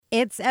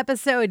It's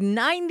episode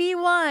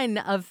 91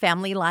 of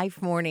Family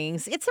Life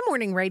Mornings. It's a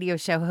morning radio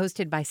show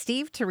hosted by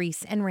Steve,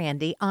 Therese, and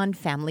Randy on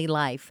Family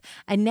Life,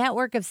 a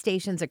network of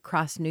stations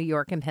across New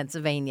York and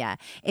Pennsylvania.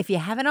 If you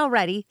haven't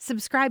already,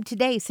 subscribe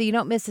today so you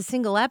don't miss a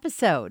single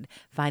episode.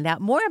 Find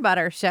out more about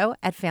our show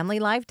at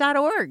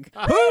familylife.org.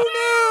 Who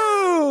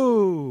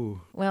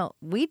knew? Well,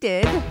 we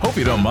did. Hope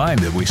you don't mind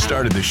that we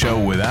started the show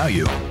without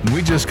you.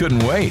 We just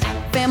couldn't wait.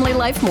 Family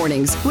Life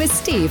Mornings with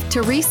Steve,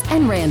 Therese,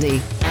 and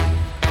Randy.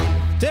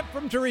 Tip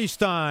from Therese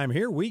time.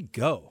 Here we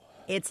go.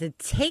 It's a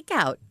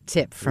takeout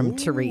tip from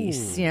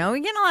Therese. You know, we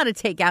get a lot of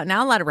takeout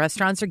now. A lot of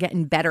restaurants are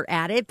getting better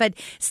at it, but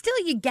still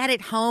you get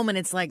it home and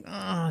it's like,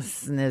 oh,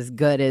 this isn't as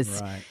good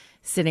as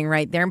sitting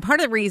right there. And part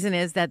of the reason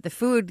is that the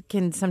food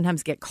can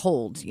sometimes get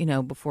cold, you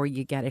know, before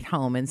you get it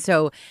home. And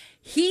so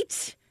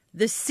heat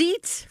the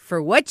seat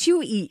for what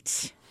you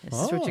eat. This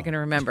is what you're going to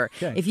remember.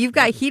 Okay. If you've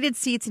got heated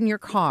seats in your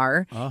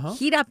car,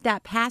 heat up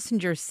that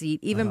passenger seat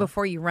even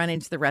before you run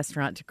into the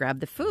restaurant to grab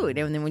the food.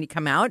 And then when you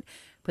come out,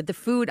 put the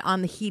food on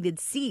the heated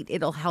seat.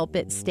 It'll help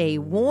it stay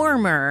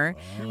warmer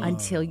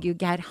until you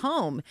get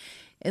home.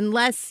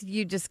 Unless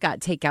you just got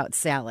takeout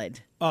salad.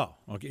 Oh,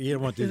 okay. You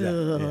don't want to do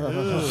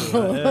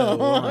that.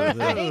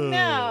 I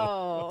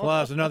know.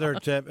 Plus, another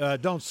tip,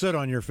 don't sit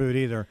on your food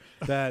either.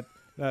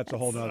 That's a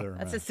whole nother.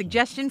 That's a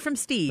suggestion from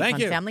Steve Thank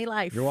on you. Family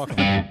Life. You're welcome.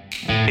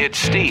 It's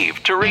Steve,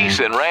 Therese,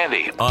 and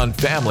Randy on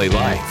Family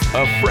Life,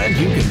 a friend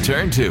you can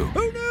turn to.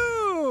 Who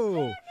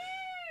knew?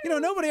 You know,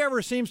 nobody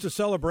ever seems to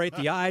celebrate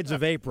the Ides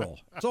of April.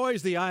 It's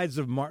always the Ides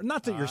of March.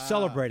 Not that you're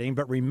celebrating,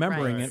 but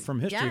remembering it from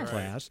history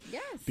class.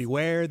 Yes.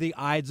 Beware the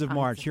Ides of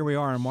March. Here we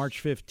are on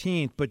March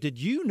 15th. But did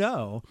you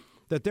know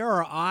that there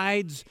are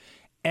Ides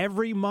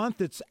every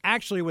month? It's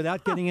actually,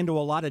 without getting into a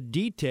lot of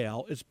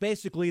detail, it's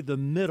basically the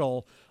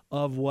middle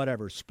of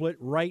whatever, split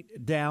right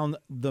down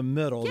the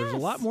middle. There's a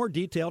lot more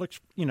detailed,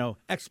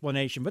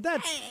 explanation, but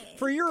that's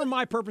for your and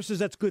my purposes.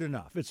 That's good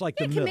enough. It's like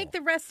the It middle. can make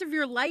the rest of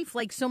your life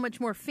like so much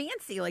more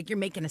fancy. Like you're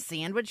making a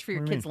sandwich for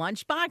your kid's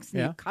lunchbox,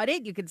 and you cut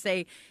it. You could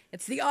say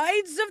it's the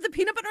Ides of the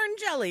peanut butter and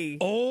jelly.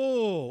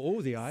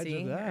 Oh, the Ides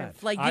See? of that.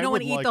 If, like you don't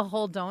want to eat the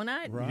whole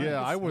donut. Right. you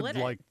Yeah, I split would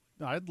it.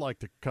 I'd like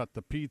to cut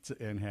the pizza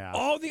in half.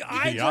 Oh, the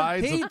Ides of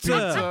Ides pizza.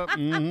 of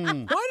pizza.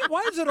 Mhm.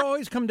 Why does it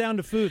always come down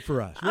to food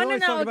for us? We Oh, no,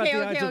 always talk about the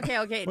Ides of-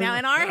 okay. Now,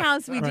 in our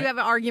house, we do have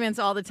arguments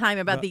all the time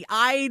about the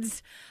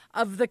Ides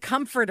of the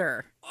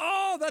comforter.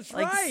 Oh, that's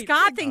Like, right.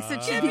 Scott thinks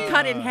it should be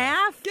cut in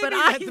half, but me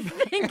I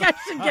that- think I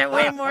should get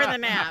way more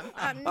than half.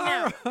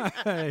 No.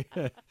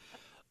 Right.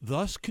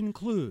 Thus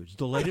concludes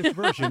the latest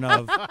version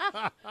of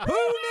Who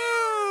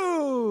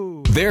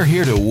Knew? They're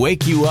here to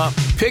wake you up,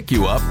 pick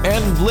you up,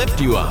 and lift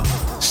you up.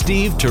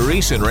 Steve,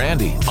 Therese, and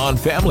Randy on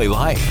Family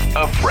Life,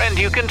 a friend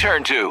you can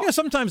turn to. Yeah,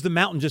 sometimes the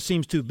mountain just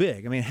seems too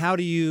big. I mean, how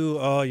do you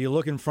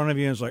look in front of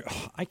you and it's like,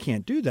 I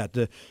can't do that.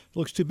 It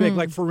looks too big.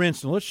 Like, for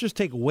instance, let's just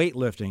take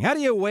weightlifting. How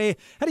do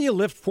you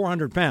lift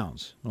 400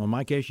 pounds? Well, in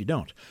my case, you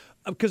don't.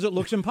 Because it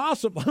looks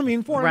impossible. I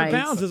mean, 400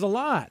 pounds is a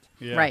lot.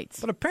 Yeah. Right.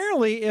 But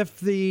apparently, if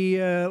how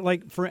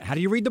do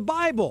you read the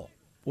Bible?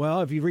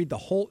 Well, if you read the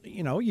whole,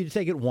 you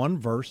take it one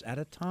verse at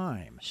a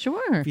time.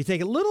 Sure. If you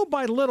take it little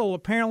by little,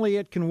 apparently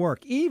it can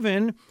work.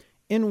 Even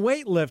in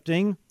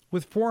weightlifting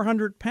with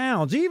 400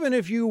 pounds. Even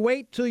if you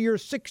wait till you're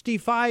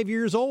 65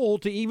 years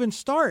old to even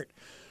start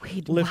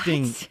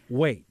lifting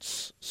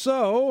weights.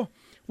 So,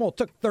 it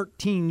took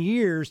 13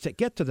 years to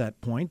get to that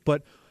point,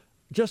 but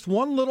just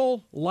one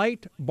little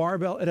light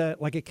barbell,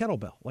 like a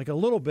kettlebell, like a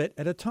little bit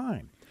at a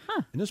time.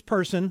 And this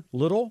person,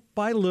 little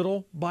by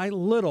little by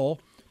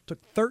little,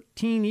 took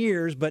 13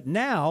 years, but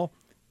now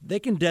they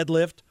can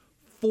deadlift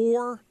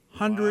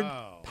 400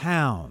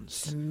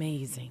 pounds.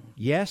 Amazing.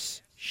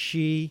 Yes,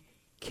 she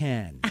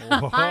can.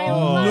 I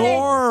love it.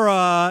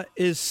 Nora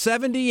is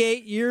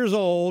 78 years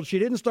old. She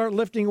didn't start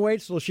lifting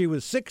weights till she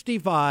was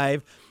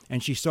 65,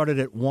 and she started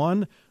at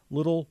one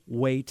little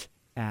weight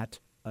at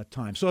a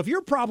time. So if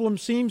your problem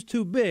seems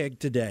too big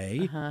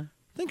today,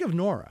 think of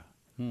Nora.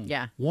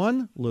 Yeah.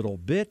 One little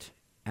bit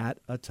at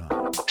a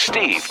time.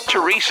 Steve,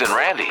 Therese, and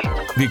Randy,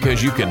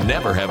 because you can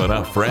never have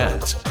enough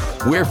friends.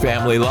 We're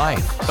Family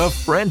Life, a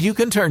friend you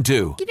can turn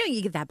to. You know,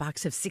 you get that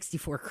box of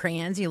 64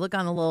 crayons. You look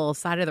on the little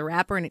side of the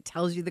wrapper and it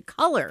tells you the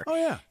color. Oh,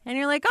 yeah. And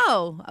you're like,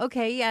 oh,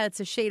 okay, yeah, it's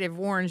a shade of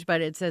orange, but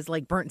it says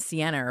like burnt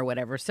sienna or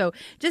whatever. So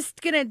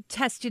just going to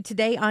test you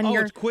today on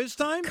your It's quiz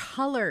time?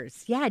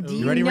 colors. Yeah, do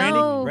you ready,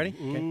 know? Randy?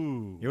 Ready?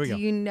 Okay. Here we go.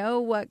 Do you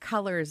know what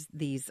colors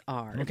these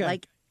are? Okay.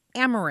 Like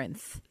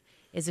amaranth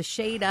is a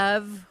shade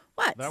of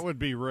what? That would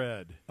be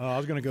red. Oh, I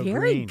was going to go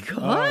Very green. good,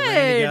 Oh,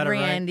 Randy got it right.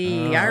 Randy.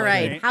 Oh, All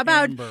right. Am- How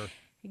about amber.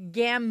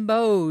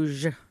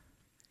 gamboge?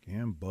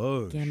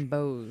 Gamboge.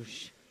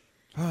 Gamboge.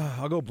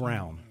 I'll go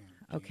brown.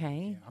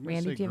 Okay. I'm gonna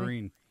Randy, say do you have a-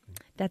 green.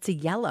 That's a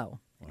yellow,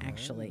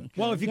 actually.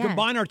 Well, if you Yeah.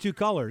 combine our two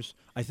colors,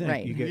 I think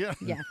Right. you get Yeah.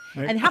 Yeah.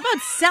 And how about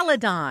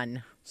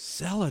celadon?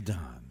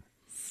 celadon.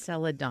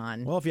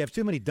 Celadon. Well, if you have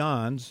too many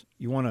dons,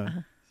 you want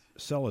to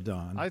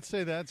celadon. I'd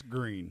say that's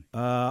green.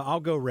 I'll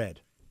go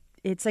red.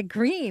 It's a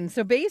green.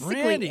 So basically,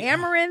 Randy.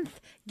 amaranth,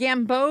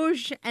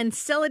 gamboge, and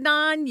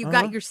celadon. You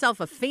got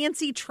yourself a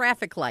fancy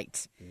traffic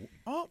light.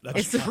 Oh,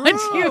 that's It's true. what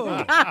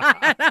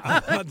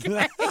you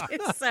got.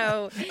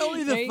 So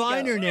Only there the you go.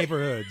 finer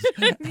neighborhoods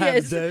Yes,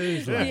 have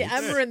those the lights.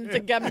 amaranth,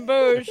 the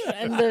gamboge,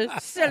 and the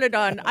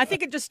celadon. I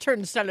think it just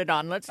turned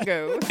celadon. Let's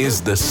go.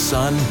 Is the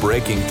sun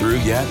breaking through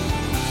yet?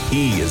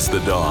 He is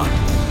the dawn.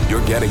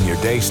 You're getting your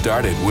day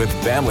started with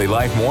Family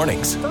Life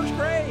Mornings. First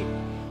grade.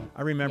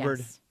 I remembered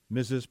Yes.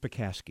 Mrs.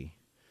 Pekaski.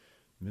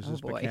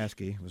 Mrs. boy.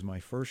 Pekaski was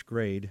my first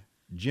grade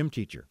gym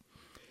teacher.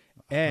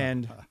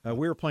 And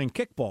we were playing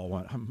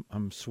kickball.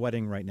 I'm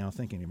sweating right now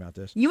thinking about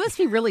this. You must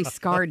be really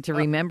scarred to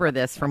remember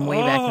this from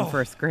way back in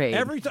first grade.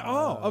 Every time.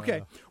 Oh,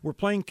 okay. We're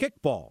playing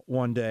kickball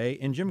one day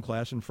in gym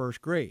class in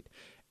first grade.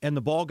 And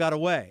the ball got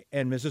away.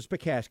 And Mrs.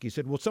 Pekaski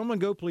said, will someone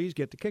go please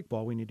get the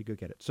kickball? We need to go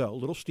get it. So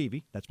little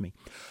Stevie, that's me,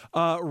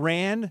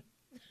 ran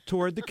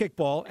toward the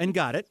kickball and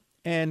got it.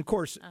 And, of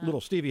course, little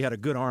Stevie had a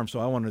good arm, so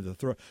I wanted to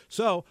throw.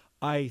 So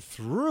I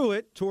threw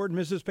it toward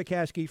Mrs.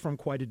 Pekaski from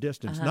quite a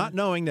distance, not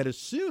knowing that as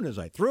soon as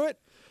I threw it,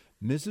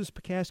 Mrs.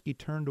 Pekaski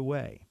turned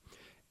away.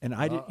 And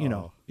I did,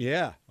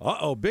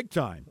 big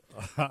time.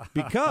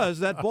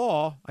 Because that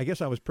ball, I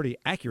guess I was pretty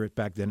accurate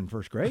back then in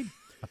first grade,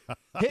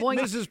 hit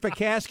Boink. Mrs.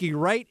 Pekaski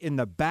right in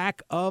the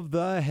back of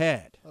the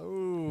head.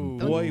 Ooh.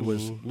 Boy,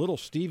 was little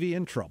Stevie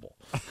in trouble.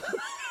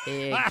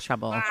 Big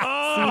trouble.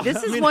 See,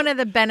 this is one of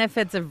the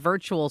benefits of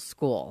virtual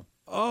school.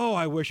 Oh,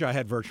 I wish I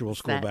had virtual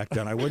school back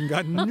then. I wouldn't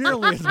gotten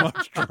nearly as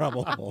much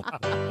trouble.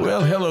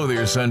 Well, hello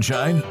there,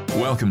 sunshine.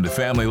 Welcome to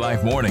Family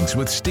Life Mornings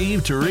with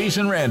Steve, Therese,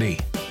 and Randy.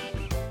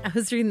 I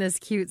was reading this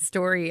cute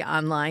story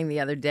online the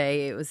other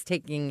day. It was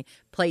taking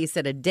place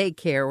at a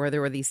daycare where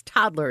there were these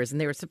toddlers,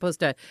 and they were supposed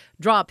to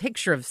draw a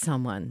picture of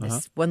someone.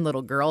 This one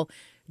little girl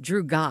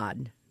drew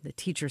God. The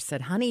teacher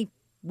said, honey,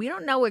 we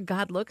don't know what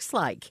God looks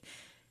like.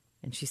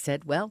 And she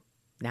said, well,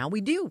 now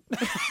we do.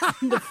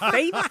 The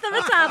faith of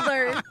a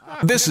toddler.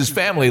 This is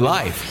Family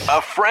Life,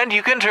 a friend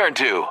you can turn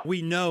to.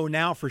 We know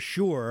now for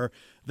sure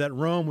that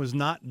Rome was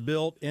not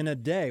built in a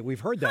day.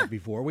 We've heard that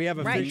before. We have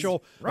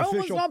official. Rome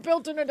was not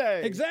built in a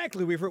day.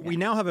 Exactly. We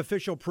now have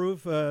official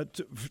proof for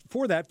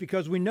that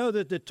because we know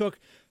that it took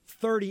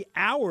 30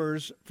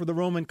 hours for the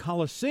Roman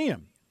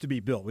Colosseum to be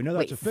built. We know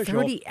that's Wait,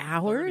 official. 30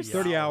 hours?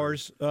 30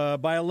 hours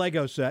by a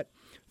Lego set.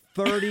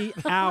 30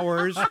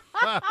 hours.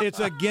 It's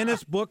a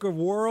Guinness Book of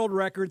World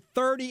Record.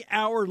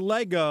 30-hour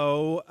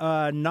Lego,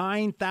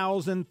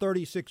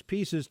 9,036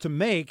 pieces to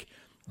make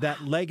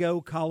that Lego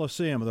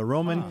Colosseum, the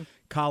Roman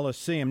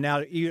Colosseum.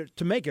 Now,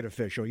 to make it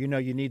official, you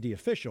need the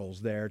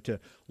officials there to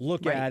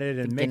look at it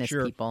and the make Guinness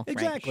sure people. Right.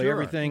 exactly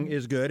everything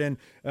is good. And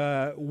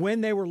when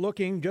they were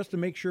looking just to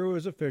make sure it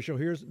was official,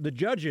 here's the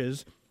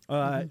judges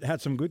had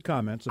some good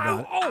comments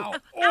about it.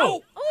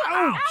 Well,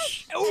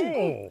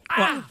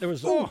 there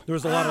was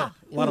a lot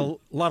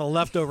of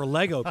leftover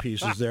Lego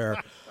pieces there.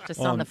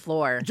 Just on the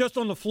floor. Just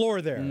on the floor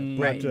there.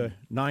 Right. But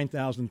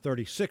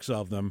 9,036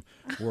 of them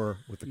were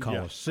with the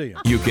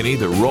Colosseum. You can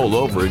either roll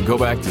over and go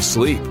back to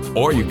sleep,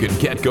 or you can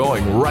get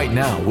going right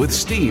now with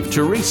Steve,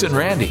 Therese, and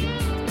Randy.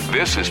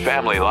 This is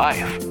Family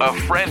Life, a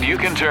friend you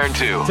can turn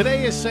to.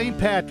 Today is St.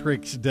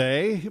 Patrick's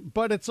Day,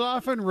 but it's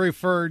often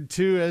referred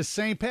to as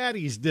St.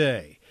 Patty's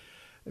Day.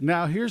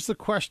 Now, here's the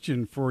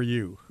question for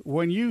you.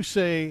 When you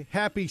say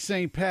Happy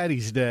St.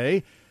 Patty's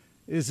Day,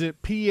 is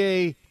it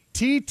P-A-T-T-Y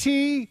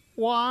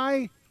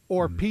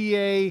or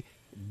P-A-D-D-Y?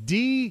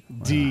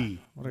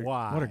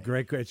 What a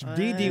great question. It's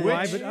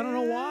D-D-Y, but I don't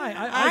know why.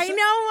 I know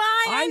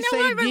why. I know say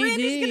why, but Randy's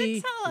D-D. going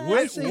to tell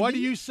us. What do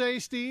you say,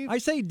 Steve? I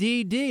say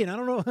D-D, and I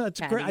don't know. That's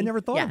great. I never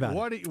thought Yeah.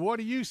 about it. What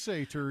do you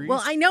say, Therese?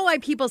 Well, I know why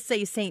people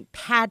say St.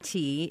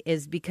 Patty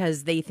is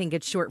because they think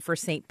it's short for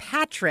St.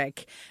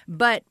 Patrick,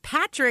 but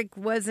Patrick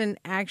wasn't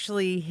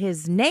actually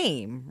his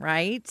name,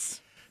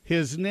 right?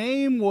 His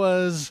name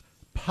was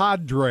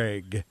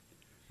Padraig.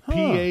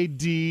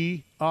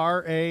 P-A-D-R-A-I-G.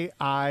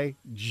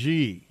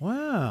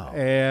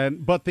 Wow.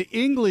 But the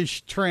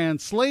English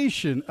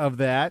translation of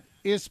that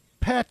is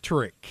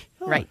Patrick.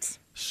 Right.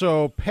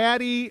 So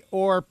Patty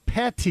or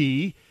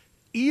Patty,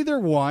 either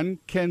one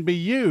can be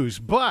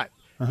used. But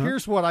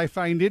here's what I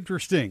find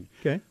interesting.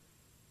 Okay.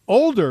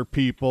 Older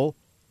people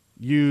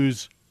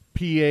use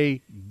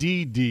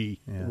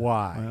P-A-D-D-Y. Well,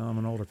 I'm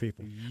an older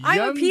people. I'm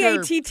a Younger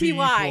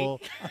P-A-T-T-Y.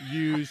 people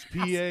use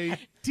P-A-T-T-Y.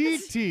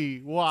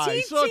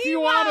 So if you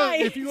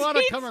want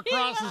to come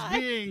across as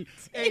being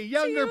a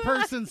younger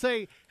person,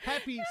 say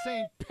Happy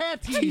St.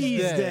 Patty's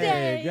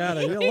Day. Got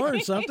it. You'll learn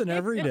something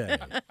every day.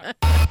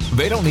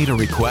 They don't need a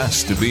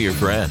request to be your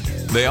friend.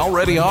 They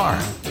already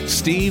are.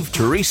 Steve,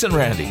 Therese, and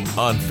Randy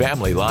on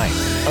Family Life,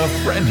 a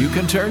friend you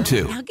can turn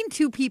to. How can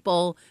two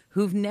people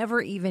who've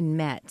never even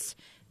met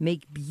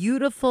make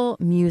beautiful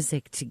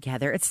music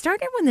together? It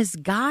started when this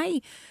guy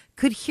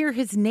could hear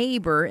his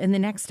neighbor in the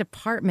next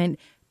apartment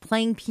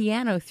playing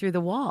piano through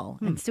the wall.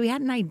 And so he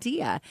had an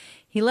idea.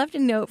 He left a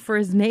note for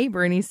his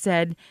neighbor and he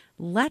said,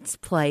 let's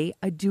play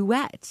a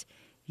duet.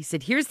 He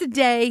said, here's the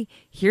day,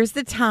 here's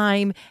the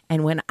time,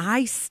 and when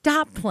I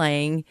stop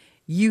playing,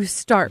 you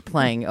start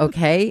playing,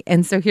 okay?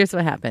 And so here's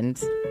what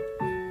happened.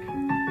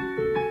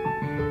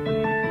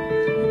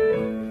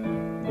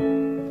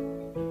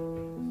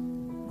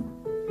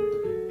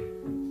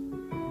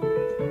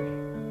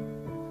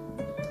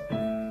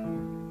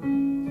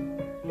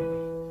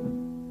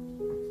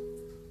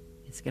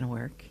 It's going to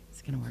work.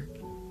 It's going to work.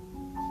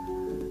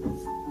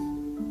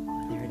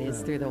 Oh, there it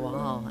is through the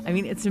wall. I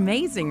mean, it's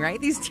amazing,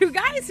 right? These two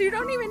guys who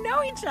don't even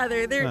know each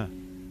other.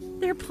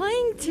 They're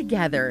playing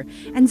together.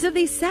 And so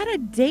they set a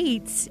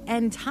date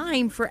and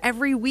time for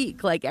every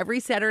week, like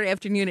every Saturday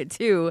afternoon at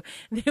 2.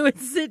 They would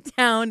sit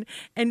down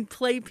and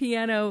play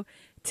piano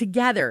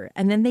together.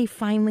 And then they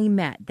finally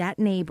met. That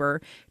neighbor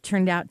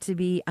turned out to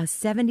be a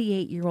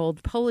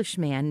 78-year-old Polish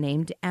man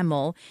named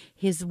Emil.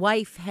 His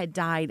wife had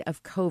died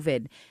of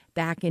COVID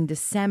back in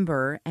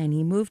December, and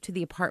he moved to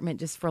the apartment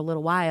just for a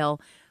little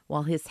while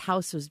his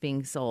house was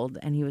being sold,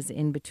 and he was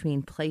in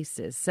between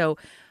places. So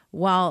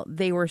while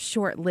they were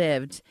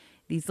short-lived,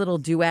 these little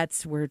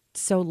duets were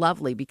so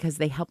lovely because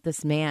they helped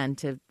this man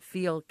to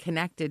feel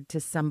connected to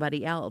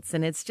somebody else.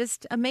 And it's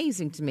just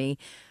amazing to me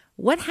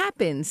what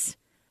happens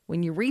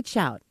when you reach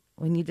out,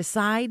 when you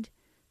decide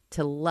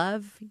to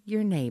love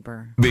your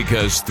neighbor.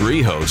 Because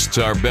 3 hosts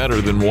are better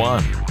than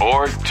 1,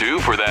 or 2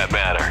 for that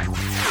matter.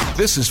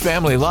 This is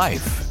Family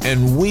Life,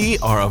 and we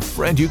are a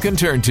friend you can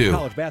turn to.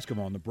 College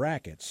basketball in the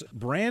brackets.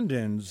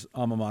 Brandon's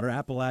alma mater,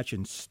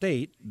 Appalachian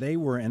State, they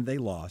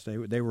lost.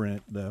 They were in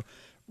it, though.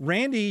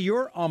 Randy,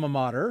 your alma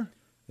mater.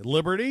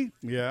 Liberty,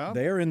 yeah.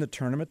 They're in the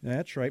tournament.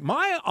 That's right.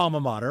 My alma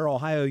mater,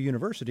 Ohio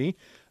University,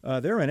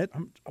 they're in it.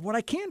 What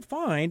I can't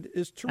find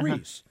is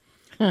Therese.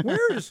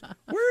 Where is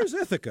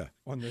Ithaca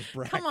on this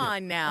bracket? Come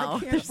on now. I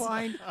can't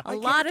find a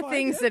lot of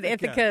things that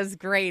Ithaca is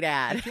great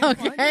at.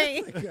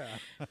 Okay,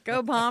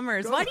 go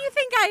Bombers. Why do you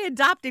think I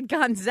adopted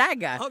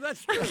Gonzaga? Oh,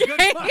 that's true.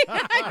 Okay?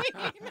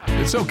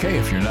 It's okay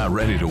if you're not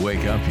ready to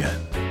wake up yet.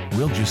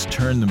 We'll just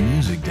turn the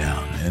music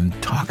down and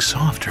talk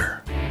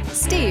softer.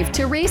 Steve,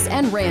 Therese,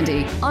 and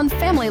Randy on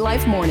Family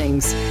Life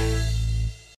Mornings.